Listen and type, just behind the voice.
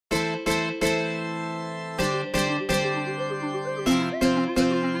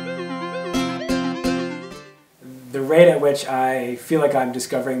the rate at which I feel like I'm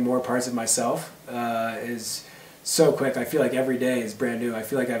discovering more parts of myself is so quick. I feel like every day is brand new. I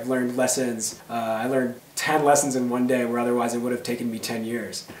feel like I've learned lessons. I learned 10 lessons in one day where otherwise it would have taken me 10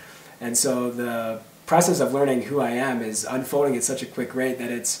 years. And so the process of learning who I am is unfolding at such a quick rate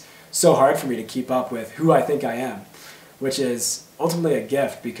that it's so hard for me to keep up with who I think I am, which is ultimately a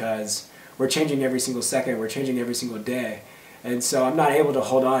gift because we're changing every single second, we're changing every single day. And so I'm not able to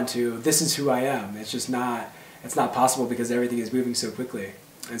hold on to, this is who I am. It's just not, it's not possible because everything is moving so quickly.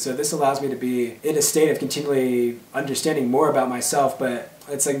 And so this allows me to be in a state of continually understanding more about myself, but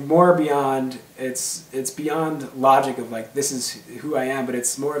it's like more beyond, it's beyond logic of like, this is who I am, but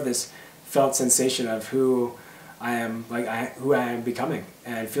it's more of this felt sensation of who I am, like who I am becoming,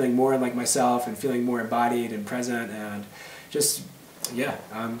 and feeling more like myself and feeling more embodied and present, and just, yeah,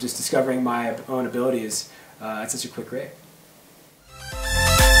 I'm just discovering my own abilities at such a quick rate.